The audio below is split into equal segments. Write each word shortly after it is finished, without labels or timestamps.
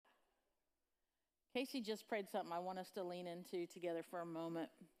Casey just prayed something I want us to lean into together for a moment.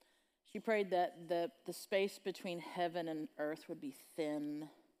 She prayed that the space between heaven and earth would be thin.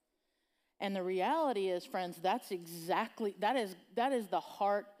 And the reality is, friends, that is the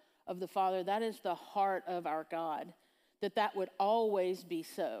heart of the Father. That is the heart of our God, that would always be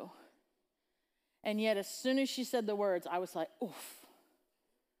so. And yet, as soon as she said the words, I was like, oof.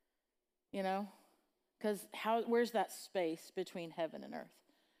 Because where's that space between heaven and earth?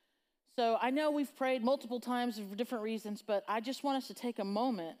 So I know we've prayed multiple times for different reasons, but I just want us to take a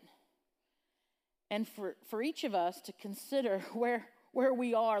moment and for each of us to consider where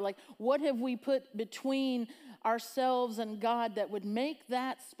we are. Like, what have we put between ourselves and God that would make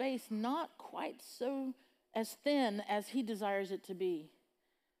that space not quite so as thin as He desires it to be?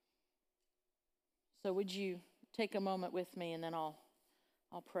 So would you take a moment with me, and then I'll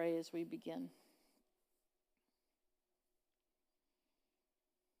pray as we begin.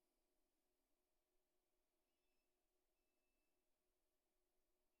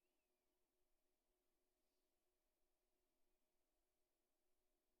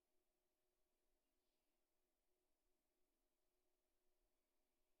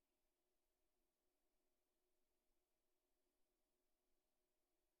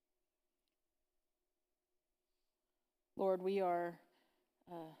 Lord, we are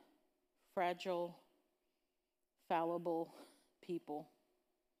fragile, fallible people.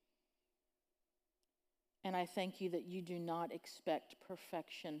 And I thank you that you do not expect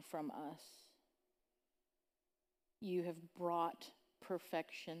perfection from us. You have brought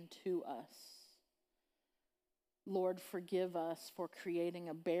perfection to us. Lord, forgive us for creating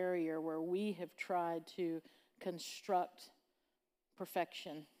a barrier where we have tried to construct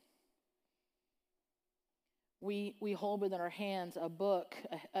perfection. We hold within our hands a book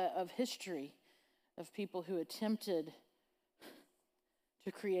of history of people who attempted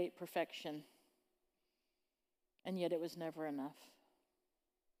to create perfection, and yet it was never enough.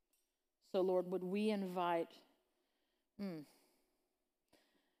 So, Lord, would we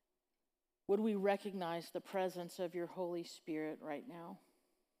recognize the presence of your Holy Spirit right now?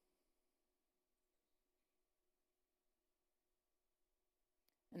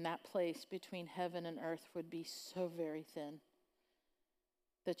 And that place between heaven and earth would be so very thin,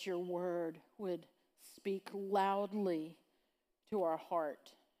 that your word would speak loudly to our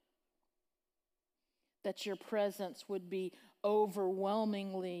heart, that your presence would be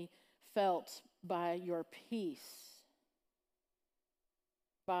overwhelmingly felt by your peace,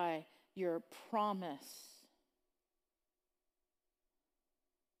 by your promise.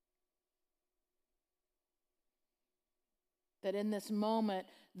 That in this moment,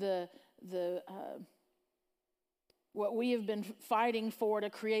 what we have been fighting for to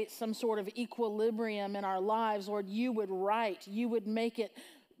create some sort of equilibrium in our lives, Lord, you would make it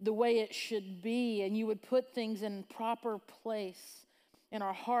the way it should be, and you would put things in proper place in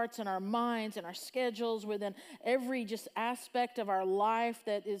our hearts and our minds and our schedules, within every just aspect of our life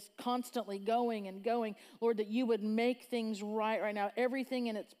that is constantly going and going. Lord, that you would make things right now, everything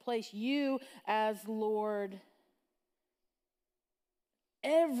in its place. You as Lord.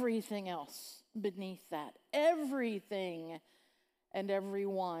 Everything else beneath that. Everything and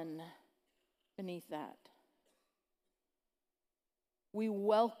everyone beneath that. We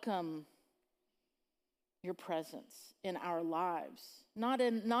welcome your presence in our lives. Not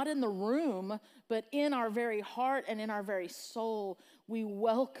in the room, but in our very heart and in our very soul. We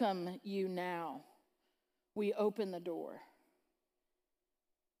welcome you now. We open the door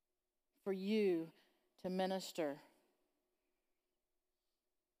for you to minister.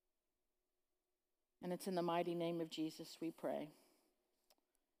 And it's in the mighty name of Jesus we pray.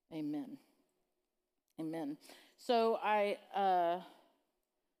 Amen. Amen. So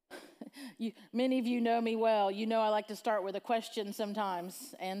many of you know me well. You know I like to start with a question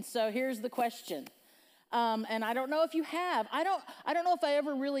sometimes. And so here's the question. And I don't know if you have. I don't know if I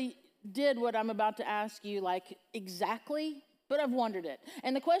ever really did what I'm about to ask you, like exactly, but I've wondered it.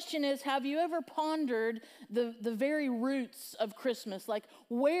 And the question is, have you ever pondered the very roots of Christmas? Like,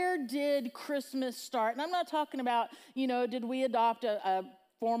 where did Christmas start? And I'm not talking about, did we adopt a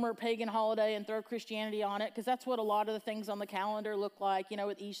former pagan holiday and throw Christianity on it? Because that's what a lot of the things on the calendar look like,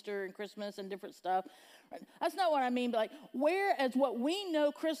 with Easter and Christmas and different stuff. Right? That's not what I mean, but like, where, as what we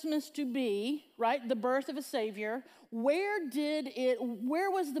know Christmas to be, right, the birth of a Savior, where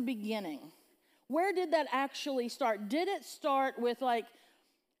was the beginning? Where did that actually start? Did it start with the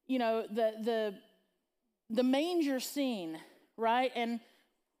manger scene, right? And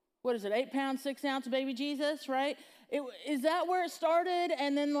what is it, 8 pounds, 6 ounce baby Jesus, right? Is that where it started?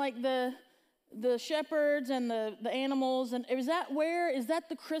 And then the shepherds and the animals, and is that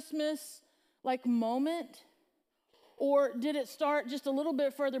the Christmas like moment? Or did it start just a little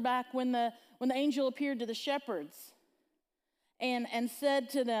bit further back when the angel appeared to the shepherds and said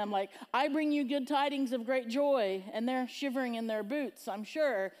to them, like, I bring you good tidings of great joy, and they're shivering in their boots, I'm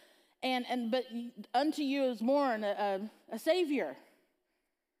sure. But unto you is born a Savior.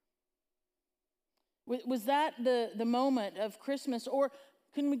 Was that the moment of Christmas? Or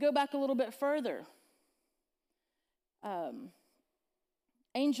can we go back a little bit further?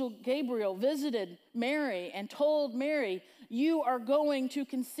 Angel Gabriel visited Mary and told Mary, you are going to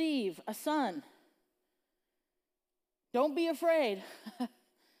conceive a son. Don't be afraid.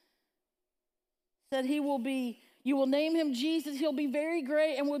 Said you will name him Jesus. He'll be very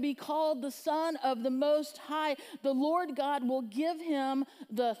great and will be called the Son of the Most High. The Lord God will give him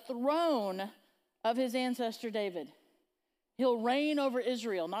the throne of his ancestor David. He'll reign over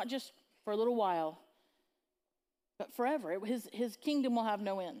Israel, not just for a little while, but forever. His kingdom will have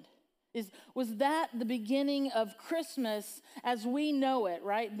no end. Was that the beginning of Christmas as we know it,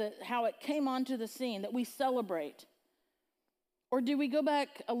 right? How it came onto the scene that we celebrate? Or do we go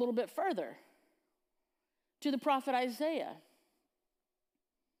back a little bit further to the prophet Isaiah?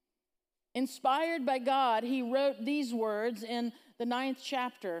 Inspired by God, he wrote these words in the 9th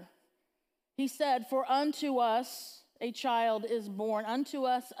chapter. He said, for unto us a child is born, unto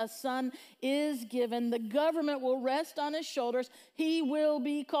us a son is given. The government will rest on his shoulders. He will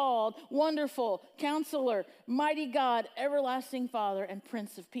be called Wonderful, Counselor, Mighty God, Everlasting Father, and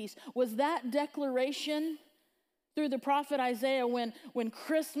Prince of Peace. Was that declaration through the prophet Isaiah when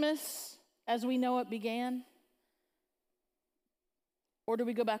Christmas, as we know it, began? Or do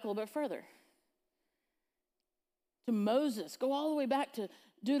we go back a little bit further? To Moses, go all the way back to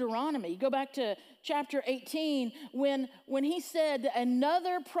Deuteronomy. Go back to chapter 18 when he said that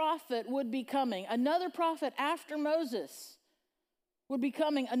another prophet would be coming, another prophet after Moses would be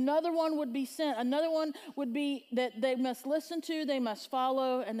coming, another one would be sent, another one would be that they must listen to, they must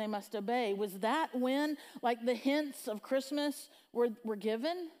follow, and they must obey. Was that when, like, the hints of Christmas were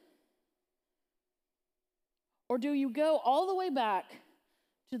given? Or do you go all the way back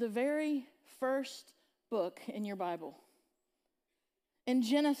to the very first book in your Bible? In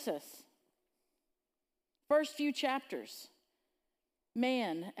Genesis, first few chapters,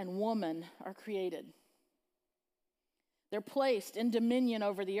 man and woman are created. They're placed in dominion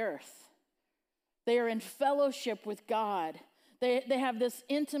over the earth. They are in fellowship with God. They have this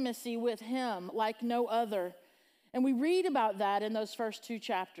intimacy with him like no other. And we read about that in those first 2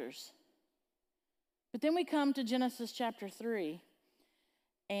 chapters. But then we come to Genesis chapter 3,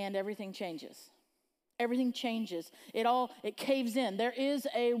 and everything changes. Everything changes. It caves in. There is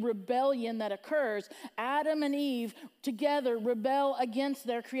a rebellion that occurs. Adam and Eve together rebel against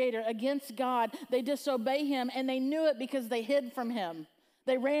their Creator, against God. They disobey him, and they knew it because they hid from him.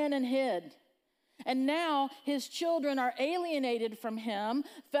 They ran and hid. And now his children are alienated from him.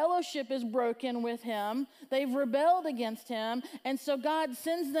 Fellowship is broken with him. They've rebelled against him. And so God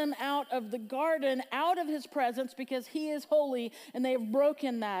sends them out of the garden, out of his presence, because he is holy, and they have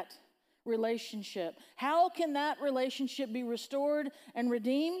broken that relationship. How can that relationship be restored and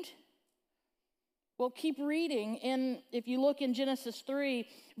redeemed? Well, keep reading. If you look in Genesis 3,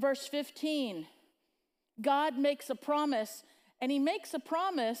 verse 15, God makes a promise, and he makes a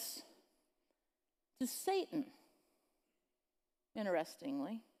promise to Satan,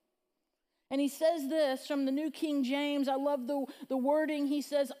 interestingly. And he says this from the New King James. I love the wording. He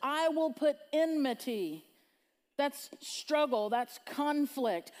says, I will put enmity. That's struggle, that's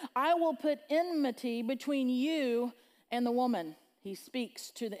conflict. I will put enmity between you and the woman. He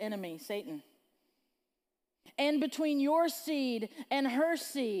speaks to the enemy, Satan. And between your seed and her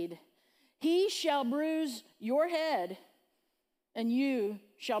seed, he shall bruise your head, and you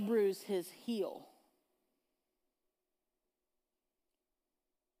shall bruise his heel.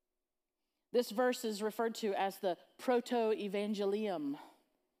 This verse is referred to as the proto-evangelium.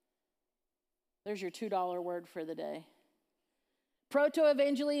 There's your $2 word for the day.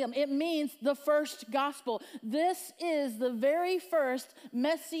 Proto-evangelium. It means the first gospel. This is the very first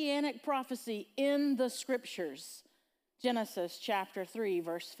messianic prophecy in the scriptures. Genesis chapter 3,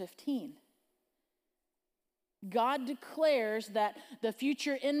 verse 15. God declares that the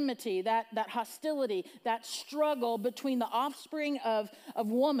future enmity, that hostility, that struggle between the offspring of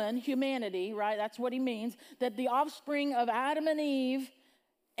woman, humanity, right? That's what he means. That the offspring of Adam and Eve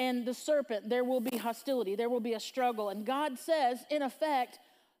and the serpent, there will be hostility, there will be a struggle. And God says, in effect,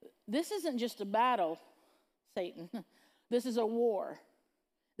 this isn't just a battle, Satan. This is a war.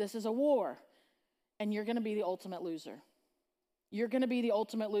 This is a war. And you're going to be the ultimate loser. You're going to be the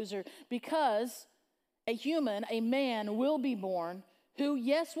ultimate loser because a human, a man, will be born who,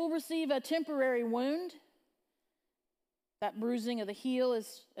 yes, will receive a temporary wound, that bruising of the heel,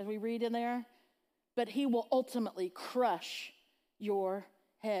 as we read in there, but he will ultimately crush your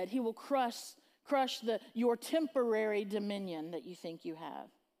head. He will crush your temporary dominion that you think you have.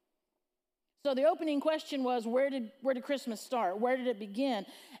 So the opening question was, where did Christmas start? Where did it begin?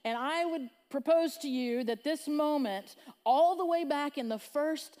 And I would propose to you that this moment, all the way back in the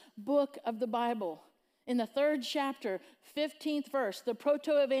first book of the Bible, in the 3rd chapter, 15th verse, the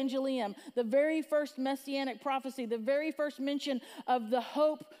proto-evangelium, the very first messianic prophecy, the very first mention of the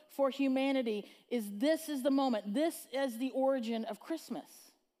hope for humanity, this is the moment. This is the origin of Christmas.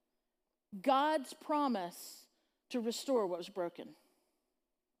 God's promise to restore what was broken.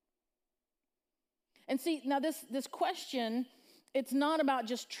 And see, now this question, it's not about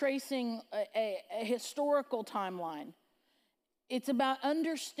just tracing a historical timeline. It's about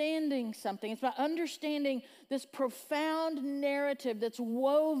understanding something. It's about understanding this profound narrative that's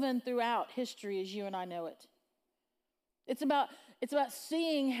woven throughout history as you and I know it. It's about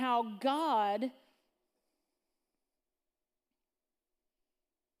seeing how God,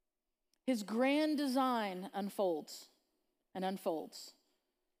 his grand design unfolds and unfolds.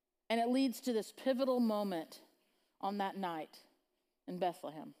 And it leads to this pivotal moment on that night in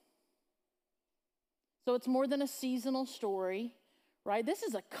Bethlehem. So it's more than a seasonal story, right? This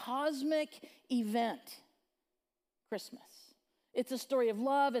is a cosmic event, Christmas. It's a story of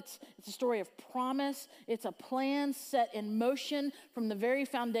love. It's a story of promise. It's a plan set in motion from the very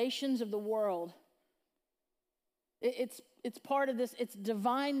foundations of the world. It's part of this, it's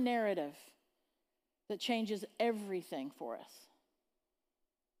divine narrative that changes everything for us.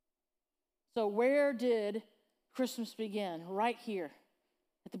 So where did Christmas begin? Right here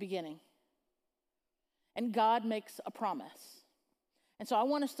at the beginning. And God makes a promise. And so I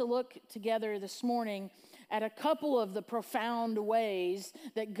want us to look together this morning at a couple of the profound ways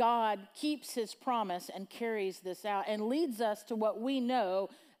that God keeps his promise and carries this out and leads us to what we know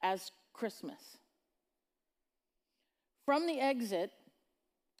as Christmas. From the exit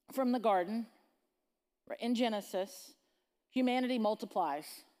from the garden in Genesis, humanity multiplies.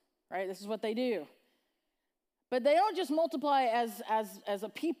 Right? This is what they do. But they don't just multiply as a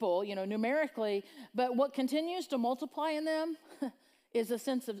people, numerically, but what continues to multiply in them is a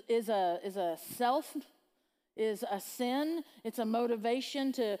sense of, is a self, is a sin. It's a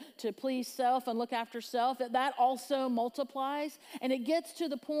motivation to please self and look after self. That also multiplies. And it gets to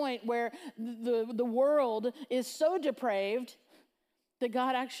the point where the world is so depraved that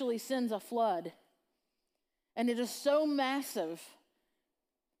God actually sends a flood. And it is so massive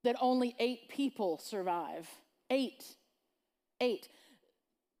that only 8 people survive. 8. I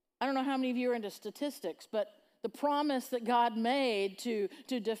don't know how many of you are into statistics, but the promise that God made to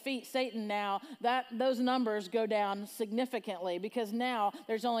defeat Satan now, those numbers go down significantly because now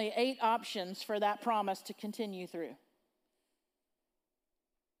there's only 8 options for that promise to continue through.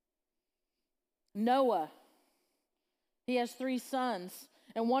 Noah, he has 3 sons,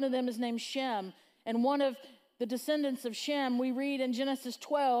 and one of them is named Shem, and one of the descendants of Shem, we read in Genesis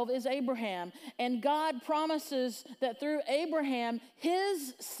 12, is Abraham. And God promises that through Abraham,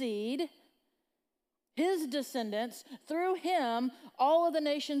 his seed, his descendants, through him, all of the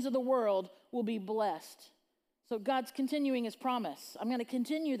nations of the world will be blessed. So God's continuing his promise. I'm going to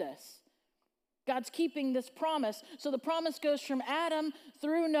continue this. God's keeping this promise. So the promise goes from Adam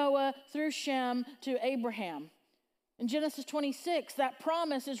through Noah, through Shem to Abraham. In Genesis 26, that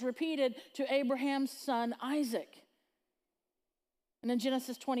promise is repeated to Abraham's son Isaac. And in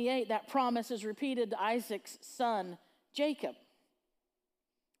Genesis 28, that promise is repeated to Isaac's son Jacob.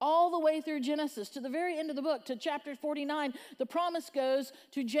 All the way through Genesis to the very end of the book, to chapter 49, the promise goes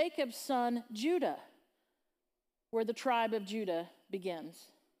to Jacob's son Judah, where the tribe of Judah begins.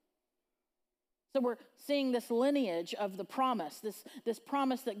 So we're seeing this lineage of the promise, this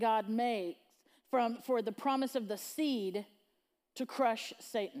promise that God made for the promise of the seed to crush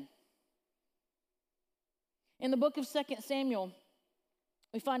Satan. In the book of 2 Samuel,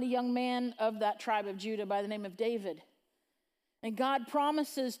 we find a young man of that tribe of Judah by the name of David. And God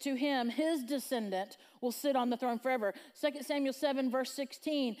promises to him, his descendant will sit on the throne forever. 2 Samuel 7, verse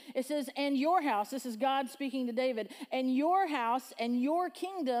 16, it says, and your house, this is God speaking to David, and your house and your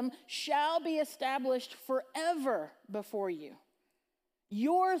kingdom shall be established forever before you.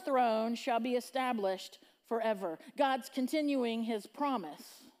 Your throne shall be established forever. God's continuing his promise.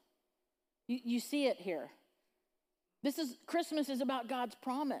 You see it here. Christmas is about God's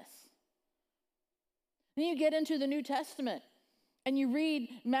promise. Then you get into the New Testament and you read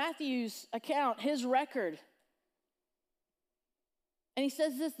Matthew's account, his record. And he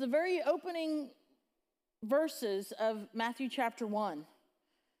says this, the very opening verses of Matthew chapter 1.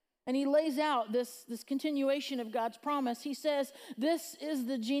 And he lays out this continuation of God's promise. He says, this is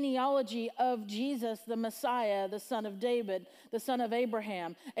the genealogy of Jesus, the Messiah, the son of David, the son of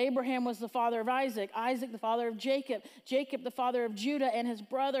Abraham. Abraham was the father of Isaac, Isaac the father of Jacob, Jacob the father of Judah and his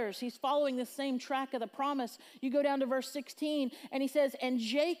brothers. He's following the same track of the promise. You go down to verse 16, and he says, and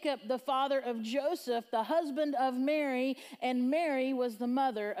Jacob the father of Joseph, the husband of Mary, and Mary was the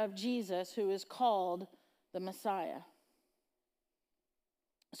mother of Jesus, who is called the Messiah.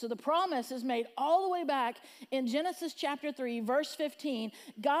 So the promise is made all the way back in Genesis chapter 3, verse 15.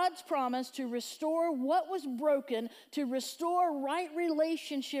 God's promise to restore what was broken, to restore right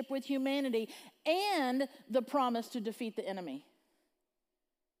relationship with humanity, and the promise to defeat the enemy.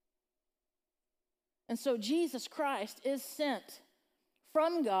 And so Jesus Christ is sent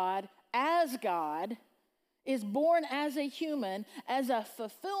from God, is born as a human, as a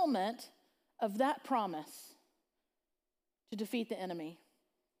fulfillment of that promise to defeat the enemy,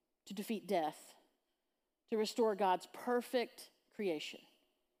 to defeat death, to restore God's perfect creation.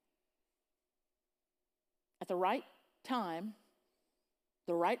 At the right time,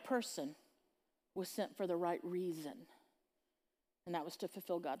 the right person was sent for the right reason, and that was to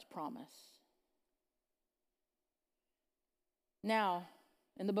fulfill God's promise. Now,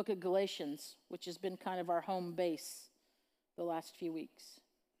 in the book of Galatians, which has been kind of our home base the last few weeks,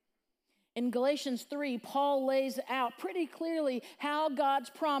 in Galatians 3, Paul lays out pretty clearly how God's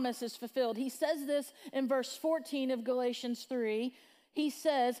promise is fulfilled. He says this in verse 14 of Galatians 3. He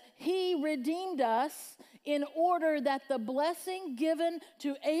says, he redeemed us in order that the blessing given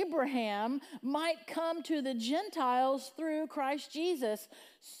to Abraham might come to the Gentiles through Christ Jesus,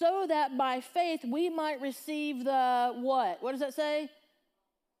 so that by faith we might receive the what? What does that say?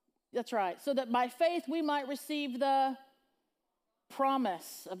 That's right. So that by faith we might receive the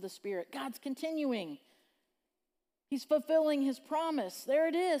promise of the Spirit. God's continuing. He's fulfilling his promise. There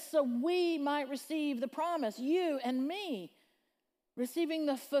it is. So we might receive the promise, you and me, receiving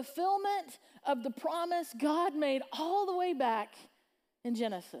the fulfillment of the promise God made all the way back in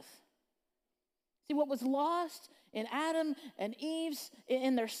Genesis. See, what was lost in Adam and Eve's,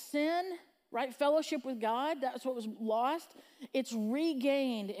 in their sin, right? Fellowship with God, that's what was lost. It's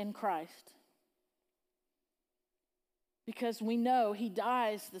regained in Christ. Because we know he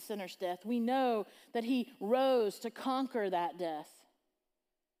dies the sinner's death. We know that he rose to conquer that death.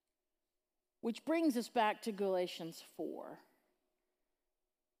 Which brings us back to Galatians 4.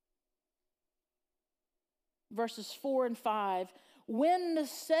 Verses 4 and 5. When the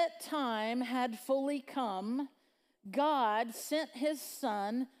set time had fully come, God sent his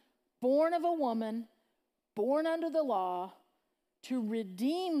Son, born of a woman, born under the law, to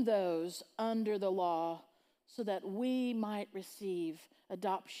redeem those under the law, so that we might receive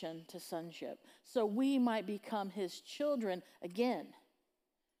adoption to sonship, so we might become his children again.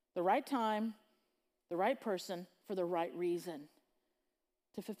 The right time, the right person, for the right reason,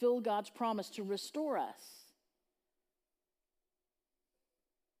 to fulfill God's promise to restore us.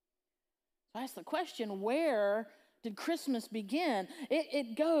 So I ask the question, where did Christmas begin?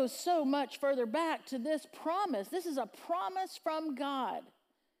 It goes so much further back to this promise. This is a promise from God.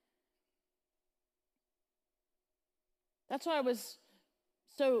 That's why I was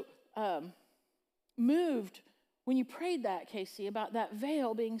so moved when you prayed that, Casey, about that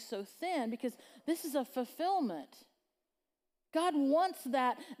veil being so thin, because this is a fulfillment. God wants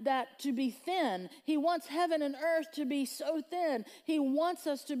that to be thin. He wants heaven and earth to be so thin. He wants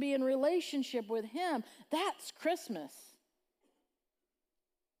us to be in relationship with him. That's Christmas.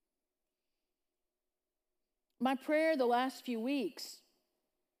 My prayer the last few weeks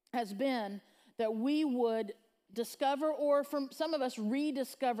has been that we would discover, or from some of us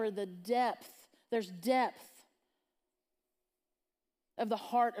rediscover, the depth. There's depth of the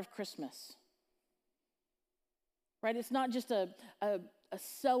heart of Christmas. Right? It's not just a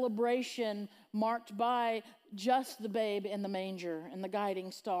celebration marked by just the babe in the manger and the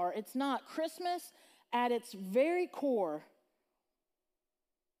guiding star. It's not. Christmas, at its very core,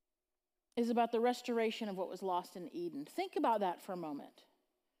 is about the restoration of what was lost in Eden. Think about that for a moment.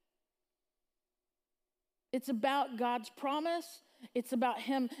 It's about God's promise. It's about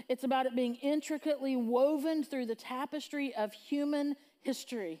him. It's about it being intricately woven through the tapestry of human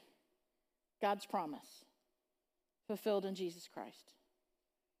history. God's promise, fulfilled in Jesus Christ.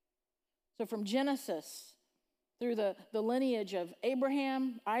 So from Genesis, through the lineage of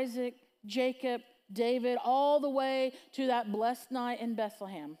Abraham, Isaac, Jacob, David, all the way to that blessed night in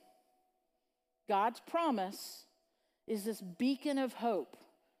Bethlehem, God's promise is this beacon of hope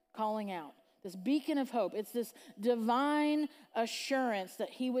calling out this beacon of hope. It's this divine assurance that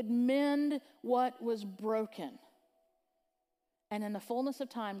he would mend what was broken. And in the fullness of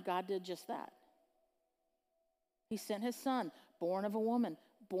time, God did just that. He sent his son, born of a woman,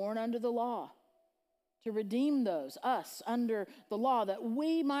 born under the law, to redeem those, us, under the law, that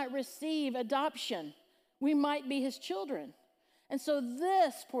we might receive adoption. We might be his children. And so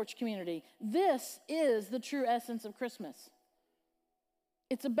this, Porch community, this is the true essence of Christmas.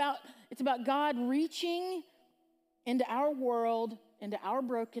 It's about God reaching into our world, into our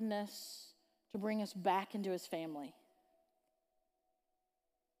brokenness, to bring us back into his family.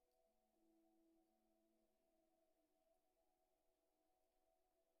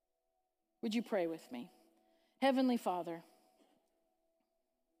 Would you pray with me? Heavenly Father,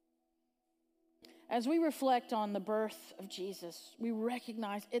 as we reflect on the birth of Jesus, we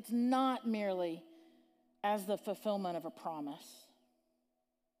recognize it's not merely as the fulfillment of a promise,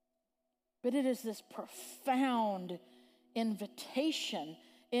 but it is this profound invitation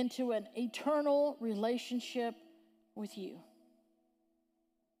into an eternal relationship with you.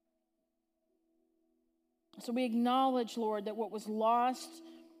 So we acknowledge, Lord, that what was lost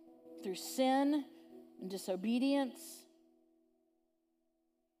through sin and disobedience,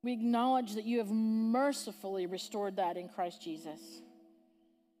 we acknowledge that you have mercifully restored that in Christ Jesus.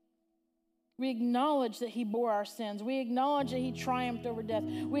 We acknowledge that he bore our sins. We acknowledge that he triumphed over death.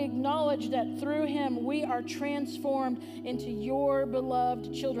 We acknowledge that through him we are transformed into your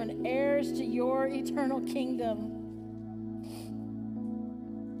beloved children, heirs to your eternal kingdom.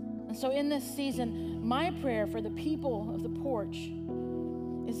 And so in this season, my prayer for the people of the Porch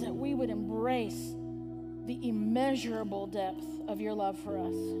is that we would embrace the immeasurable depth of your love for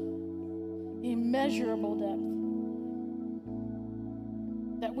us. The immeasurable depth.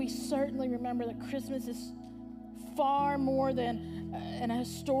 That we certainly remember that Christmas is far more than an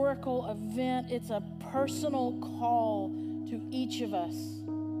historical event. It's a personal call to each of us.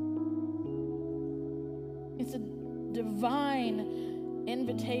 It's a divine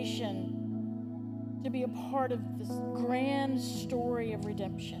invitation to be a part of this grand story of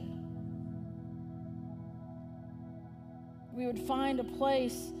redemption. We would find a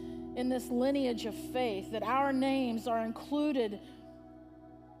place in this lineage of faith, that our names are included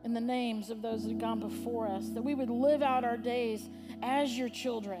in the names of those that have gone before us, that we would live out our days as your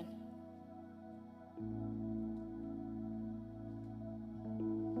children.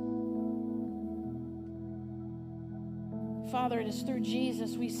 Father, it is through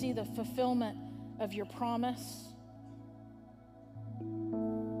Jesus we see the fulfillment of your promise.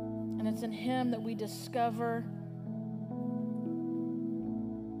 And it's in him that we discover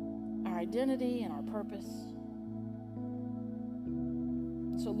our identity and our purpose.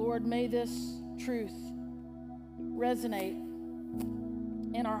 So Lord, may this truth resonate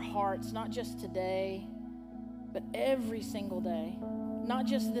in our hearts, not just today, but every single day. Not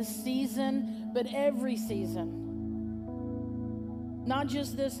just this season, but every season. Not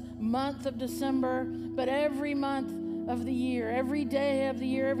just this month of December, but every month of the year, every day of the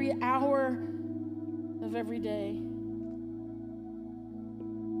year, every hour of every day.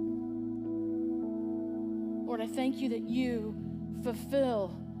 Lord, I thank you that you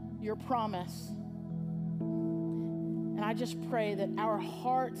fulfill your promise. And I just pray that our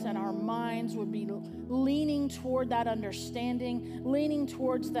hearts and our minds would be leaning toward that understanding, leaning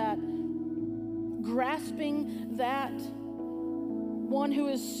towards that, grasping that one who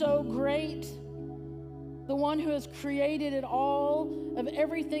is so great, the one who has created it all, of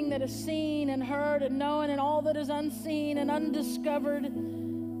everything that is seen and heard and known and all that is unseen and undiscovered.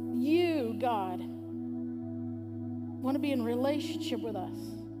 You, God, want to be in relationship with us.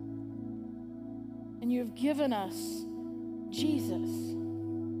 And you have given us Jesus.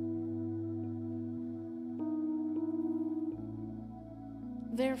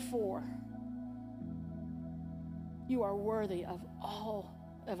 Therefore, you are worthy of all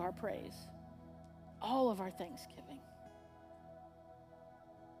of our praise, all of our thanksgiving.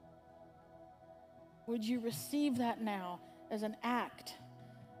 Would you receive that now as an act,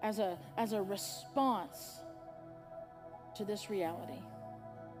 as a response to this reality?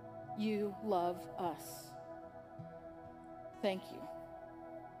 You love us. Thank you.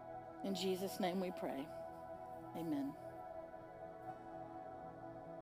 In Jesus' name we pray. Amen.